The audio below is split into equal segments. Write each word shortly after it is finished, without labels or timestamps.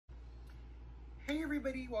Hey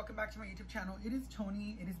everybody, welcome back to my YouTube channel. It is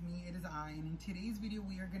Tony, it is me, it is I, and in today's video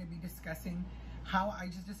we are going to be discussing how I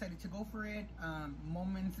just decided to go for it,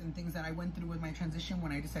 moments and things that I went through with my transition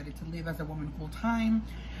when I decided to live as a woman full-time,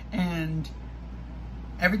 and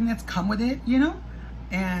everything that's come with it, you know.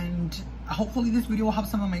 And hopefully this video will help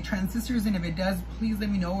some of my trans sisters, and if it does, please let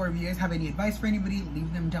me know, or if you guys have any advice for anybody,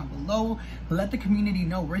 leave them down below. Let the community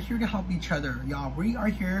know we're here to help each other, y'all. We are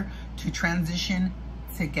here to transition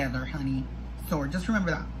together, honey. So just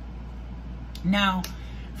remember that. Now,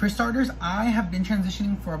 for starters, I have been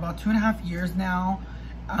transitioning for about 2.5 years now.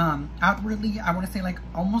 Outwardly, I want to say like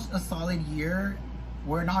almost a solid year.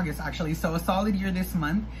 We're in August actually, so a solid year this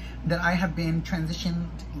month that I have been transitioned,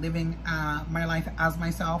 living my life as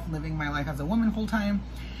myself, living my life as a woman full time.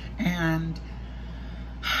 And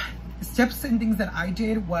steps and things that I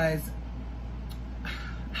did was,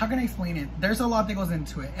 how can I explain it? There's a lot that goes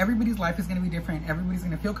into it. Everybody's life is going to be different. Everybody's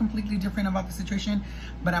going to feel completely different about the situation,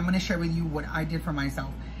 but I'm going to share with you what I did for myself.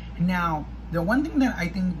 Now, the one thing that I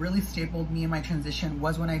think really stapled me in my transition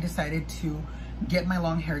was when I decided to get my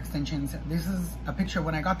long hair extensions. This is a picture of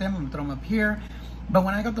when I got them. I'm going to throw them up here. But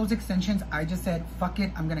when I got those extensions, I just said, fuck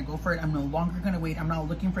it, I'm going to go for it. I'm no longer going to wait. I'm not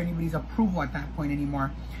looking for anybody's approval at that point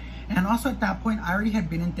anymore. And also at that point, I already had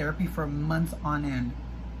been in therapy for months on end.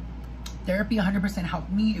 Therapy 100%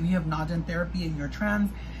 helped me. If you have not done therapy and you're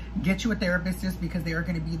trans, get you a therapist, just because they are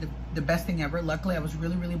going to be the best thing ever. Luckily, I was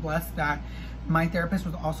really blessed that my therapist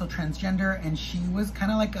was also transgender, and she was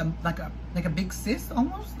kind of like a big sis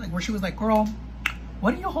almost, like where she was like, girl,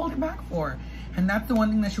 what are you holding back for? And that's the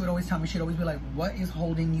one thing that she would always tell me. She'd always be like, what is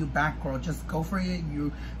holding you back, girl? Just go for it.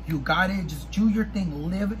 You got it. Just do your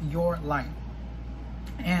thing. Live your life.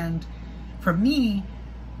 And for me,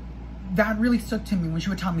 that really stuck to me when she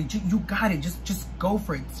would tell me, you got it, just go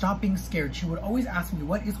for it, stop being scared. She would always ask me,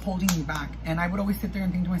 what is holding me back? And I would always sit there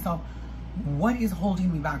and think to myself, what is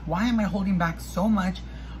holding me back? Why am I holding back so much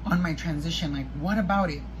on my transition? Like, what about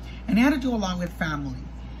it? And it had to do a lot with family.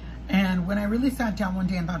 And when I really sat down one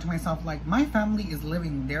day and thought to myself, like, my family is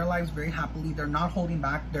living their lives very happily. They're not holding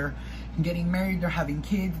back. They're getting married. They're having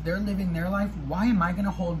kids. They're living their life. Why am I going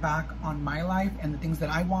to hold back on my life and the things that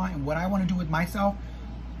I want and what I want to do with myself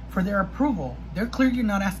for their approval? They're clearly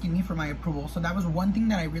not asking me for my approval. So that was one thing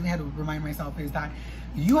that I really had to remind myself, is that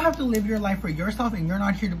you have to live your life for yourself, and you're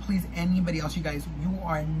not here to please anybody else, you guys. You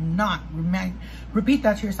are not. Repeat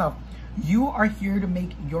that to yourself. You are here to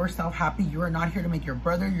make yourself happy. You are not here to make your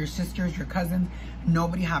brother, your sisters, your cousins,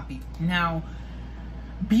 nobody happy. Now,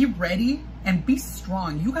 be ready and be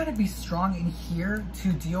strong. You got to be strong in here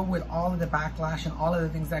to deal with all of the backlash and all of the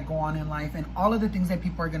things that go on in life and all of the things that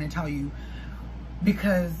people are going to tell you.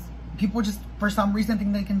 Because people just, for some reason,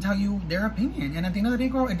 think they can tell you their opinion. And at the end of the day,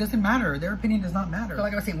 girl, it doesn't matter. Their opinion does not matter. So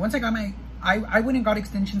like I was saying, once I got I went and got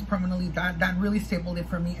extensions permanently. That really stapled it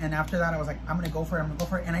for me. And after that, I was like, I'm going to go for it. I'm going to go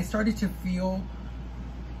for it. And I started to feel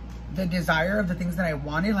the desire of the things that I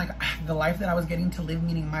wanted. Like the life that I was getting to live,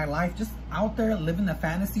 meaning my life, just out there living the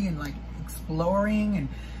fantasy and like exploring and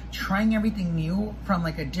trying everything new from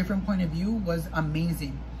like a different point of view was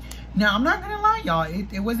amazing. Now, I'm not gonna lie, y'all,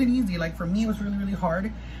 it wasn't easy. Like for me, it was really hard.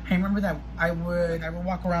 I remember that I would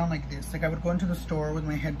walk around like this. Like I would go into the store with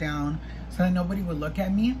my head down so that nobody would look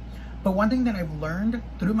at me. But one thing that I've learned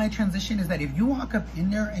through my transition is that if you walk up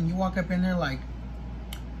in there and you walk up in there like,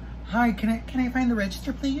 hi, can I find the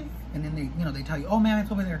register, please? And then they tell you, oh man, it's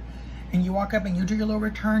over there. And you walk up and you do your little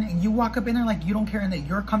return and you walk up in there like you don't care and that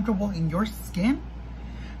you're comfortable in your skin,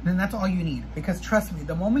 then that's all you need. Because trust me,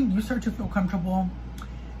 the moment you start to feel comfortable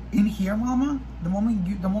in here, mama, the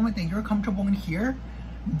moment that you're comfortable in here,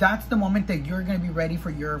 that's the moment that you're going to be ready for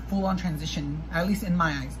your full-on transition, at least in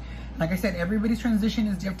my eyes. Like I said, everybody's transition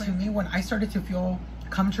is different. To me, when I started to feel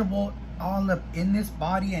comfortable all up in this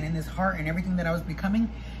body and in this heart and everything that I was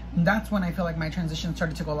becoming, that's when I feel like my transition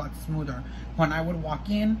started to go a lot smoother. When I would walk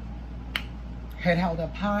in, head held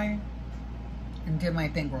up high, and did my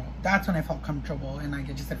thing, girl. That's when I felt comfortable, and I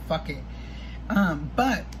just said, fuck it.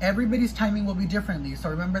 But everybody's timing will be differently, so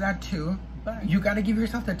remember that too. But you got to give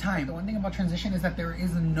yourself the time. The one thing about transition is that there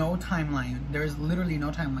is no timeline. There is literally no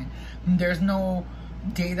timeline. There's no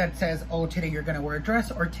day that says, oh, today you're gonna wear a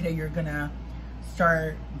dress, or today you're gonna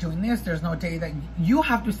start doing this. There's no day that you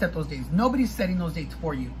have to set those days. Nobody's setting those dates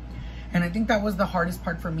for you. And I think that was the hardest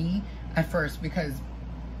part for me at first, because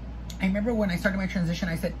I remember when I started my transition,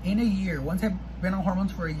 I said, in a year, once I've been on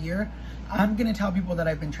hormones for a year, I'm gonna tell people that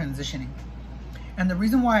I've been transitioning. And the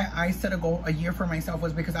reason why I set a goal a year for myself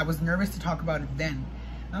was because I was nervous to talk about it then.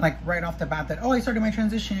 Like right off the bat that, oh, I started my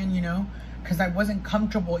transition, you know, because I wasn't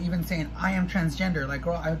comfortable even saying I am transgender. Like,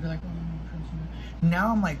 girl, I would be like, oh, I'm transgender.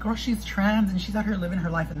 Now I'm like, girl, she's trans and she's out here living her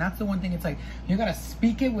life. And that's the one thing, it's like, you gotta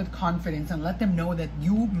speak it with confidence and let them know that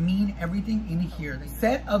you mean everything in here.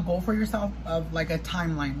 Set a goal for yourself of like a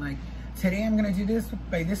timeline. Like, today I'm gonna do this,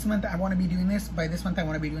 by this month I wanna be doing this, by this month I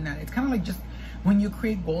wanna be doing that. It's kind of like just when you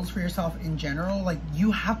create goals for yourself in general, like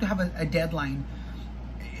you have to have a deadline.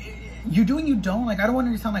 You do and you don't. Like, I don't want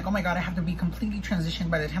it to sound like, oh my God, I have to be completely transitioned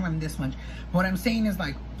by the time I'm this much. What I'm saying is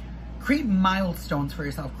like, create milestones for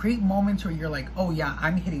yourself. Create moments where you're like, oh yeah,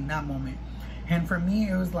 I'm hitting that moment. And for me,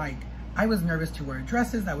 it was like, I was nervous to wear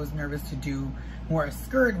dresses. I was nervous to wear a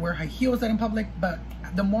skirt, wear high heels out in public. But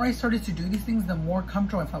the more I started to do these things, the more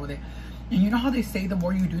comfortable I felt with it. And you know how they say the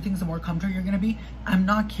more you do things, the more comfortable you're gonna be? I'm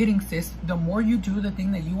not kidding, sis. The more you do the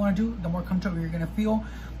thing that you wanna do, the more comfortable you're gonna feel,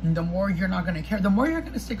 and the more you're not gonna care, the more you're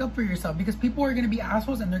gonna stick up for yourself, because people are gonna be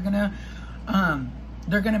assholes and they're gonna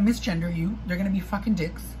misgender you. They're gonna be fucking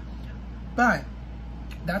dicks. But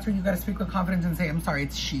that's where you gotta speak with confidence and say, I'm sorry,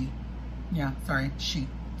 it's she. Yeah, sorry, it's she.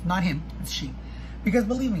 It's not him, it's she. Because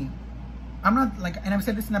believe me, I'm not like, and I've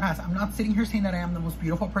said this in the past, I'm not sitting here saying that I am the most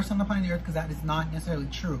beautiful person on the planet Earth, because that is not necessarily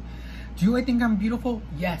true. Do I think I'm beautiful?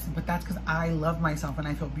 Yes, but that's because I love myself and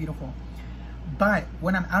I feel beautiful. But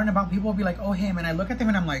when I'm out and about, people will be like, oh, him. And I look at them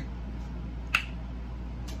and I'm like,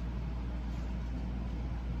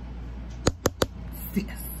 sis,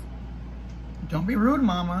 don't be rude,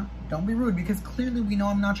 mama. Don't be rude, because clearly we know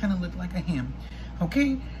I'm not trying to look like a him.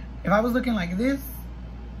 Okay? If I was looking like this,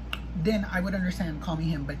 then I would understand, call me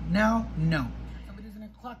him. But now, no. Somebody's gonna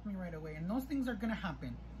clock me right away. And those things are gonna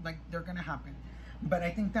happen. Like, they're gonna happen. But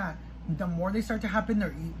I think that the more they start to happen,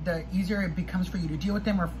 the easier it becomes for you to deal with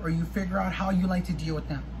them, or you figure out how you like to deal with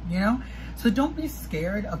them, you know? So don't be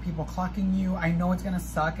scared of people clocking you. I know it's gonna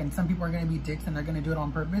suck and some people are gonna be dicks and they're gonna do it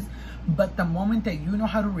on purpose. But the moment that you know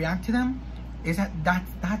how to react to them, is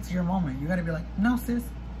that's your moment. You gotta be like, no, sis,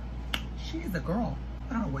 she's a girl.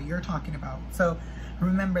 I don't know what you're talking about. So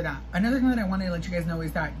remember that. Another thing that I want to let you guys know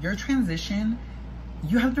is that your transition,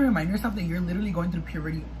 you have to remind yourself that you're literally going through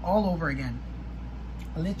puberty all over again.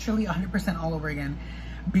 Literally 100% all over again.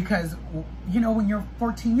 Because, you know, when you're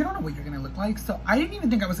 14, you don't know what you're gonna look like. So I didn't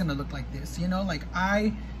even think I was gonna look like this, you know? Like,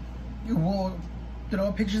 I will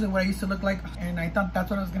throw pictures of what I used to look like, and I thought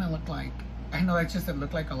that's what I was gonna look like. I know that's just, it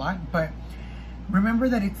looked like a lot, but remember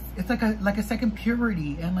that it's like a second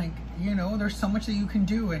puberty, and like, you know, there's so much that you can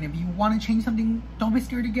do. And if you want to change something, don't be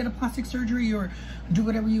scared to get a plastic surgery or do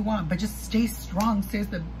whatever you want, but just stay strong, sis.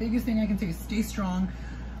 The biggest thing I can say is stay strong.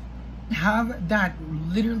 Have that,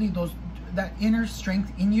 literally that inner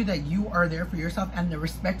strength in you, that you are there for yourself, and the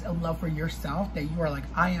respect and love for yourself, that you are like,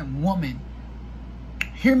 I am woman.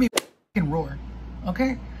 Hear me fucking roar,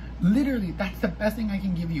 okay? Literally, that's the best thing I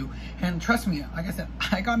can give you. And trust me, like I said,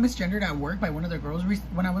 I got misgendered at work by one of the girls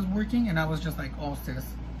when I was working, and I was just like, oh, sis,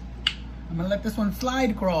 I'm gonna let this one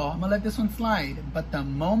slide, girl. I'm gonna let this one slide. But the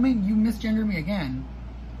moment you misgender me again,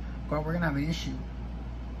 girl, we're gonna have an issue.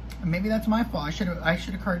 And maybe that's my fault. I should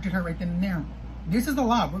have corrected her right then and there. This is a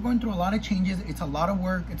lot. We're going through a lot of changes. It's a lot of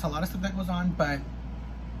work. It's a lot of stuff that goes on, but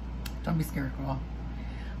don't be scared, girl.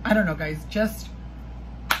 I don't know, guys. Just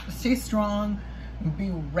stay strong.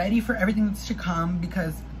 Be ready for everything that's to come,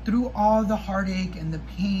 because through all the heartache and the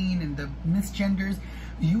pain and the misgenders,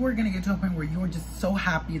 you are going to get to a point where you are just so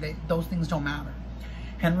happy that those things don't matter.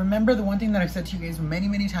 And remember, the one thing that I've said to you guys many,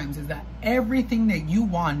 many times is that everything that you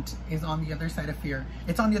want is on the other side of fear.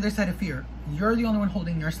 It's on the other side of fear. You're the only one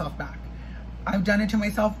holding yourself back. I've done it to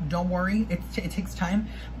myself. Don't worry. It takes time.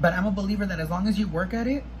 But I'm a believer that as long as you work at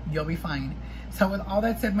it, you'll be fine. So with all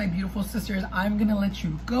that said, my beautiful sisters, I'm going to let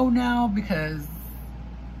you go now, because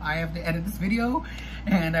I have to edit this video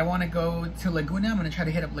and I want to go to Laguna. I'm going to try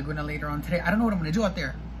to hit up Laguna later on today. I don't know what I'm going to do out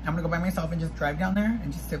there. I'm going to go by myself and just drive down there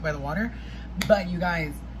and just sit by the water. But you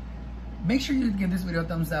guys, make sure you give this video a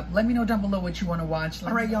thumbs up. Let me know down below what you want to watch.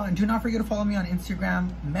 All right, y'all, and do not forget to follow me on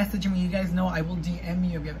Instagram. Message me. You guys know I will DM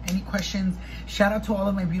you if you have any questions. Shout out to all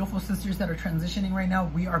of my beautiful sisters that are transitioning right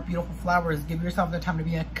now. We are beautiful flowers. Give yourself the time to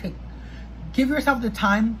be give yourself the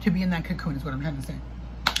time to be in that cocoon is what I'm trying to say.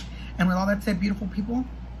 And with all that said, beautiful people,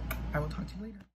 I will talk to you later.